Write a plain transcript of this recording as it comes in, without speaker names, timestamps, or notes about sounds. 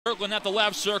Kirkland at the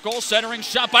left circle, centering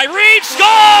shot by Reed, score!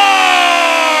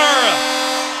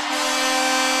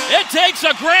 It takes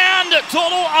a grand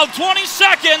total of 20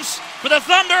 seconds for the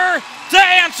Thunder to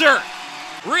answer.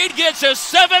 Reed gets his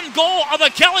 7th goal of the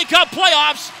Kelly Cup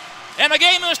playoffs, and the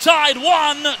game is tied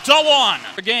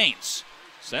 1-1. Gaines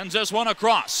sends this one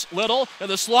across. Little to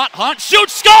the slot, Hunt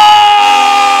shoots, score!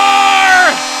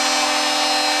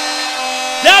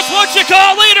 That's what you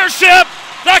call leadership.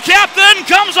 The captain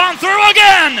comes on through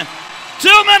again. 2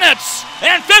 minutes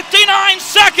and 59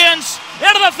 seconds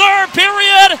into the third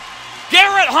period.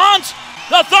 Garrett Hunt,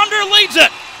 the Thunder leads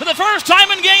it for the first time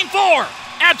in Game 4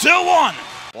 at 2-1.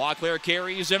 Boisclair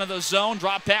carries into the zone,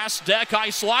 drop pass, deck,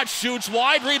 high slot, shoots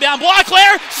wide, rebound,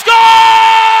 Boisclair, score!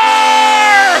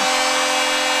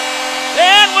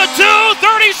 And with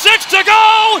 2:36 to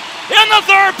go in the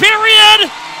third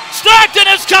period, Stockton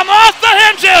has come off the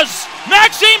hinges.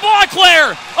 Maxime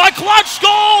Boisclair, a clutch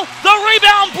goal, the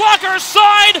rebound blocker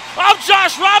side of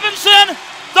Josh Robinson.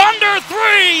 Thunder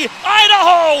 3,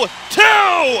 Idaho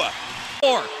 2.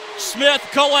 4. Smith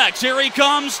collects, here he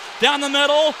comes, down the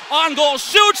middle, on goal,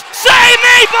 shoots, save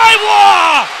made by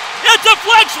Waugh! It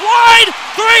deflects wide,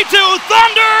 3-2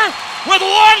 Thunder with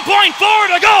 1.4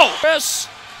 to go.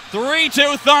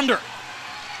 3-2 Thunder.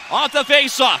 Off the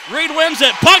faceoff, Reed wins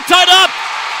it, puck tied up,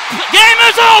 game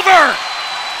is over!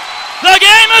 The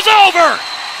game is over!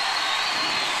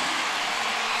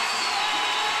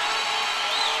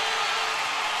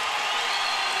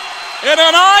 In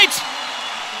a night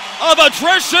of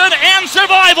attrition and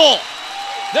survival,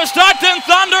 the Stockton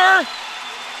Thunder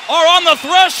are on the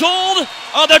threshold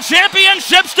of the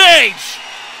championship stage.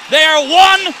 They are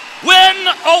 1 win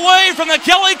away from the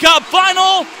Kelly Cup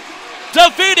final,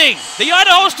 defeating the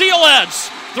Idaho Steelheads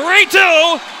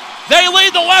 3-2. They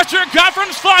lead the Western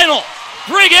Conference final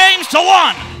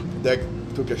 3-1. Deck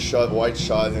took a shot, wide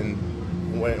shot, and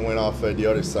went off the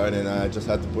other side, and I just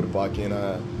had to put it back in.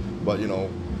 But you know,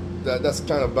 that's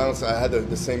kind of bounce. I had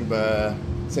the same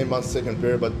bounce second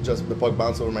period, but just the puck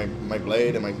bounced over my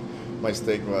blade and my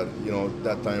stick. But you know,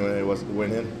 that time it was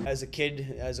went in. As a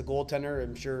kid, as a goaltender,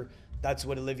 I'm sure that's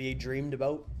what Olivier dreamed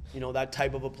about. You know, that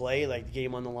type of a play, like the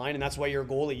game on the line, and that's why you're a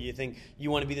goalie. You think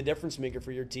you want to be the difference maker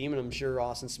for your team, and I'm sure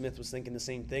Austin Smith was thinking the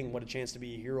same thing. What a chance to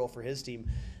be a hero for his team,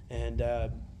 and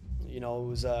you know, it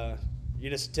was you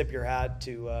just tip your hat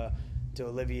to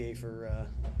Olivier for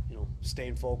you know,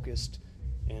 staying focused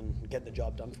and getting the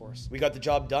job done for us. We got the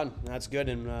job done, and that's good.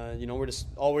 And you know, we're just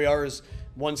all we are is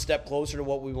one step closer to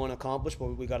what we want to accomplish,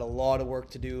 but we got a lot of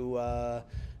work to do.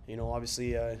 You know,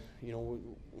 obviously, you know,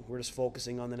 we're just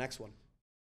focusing on the next one.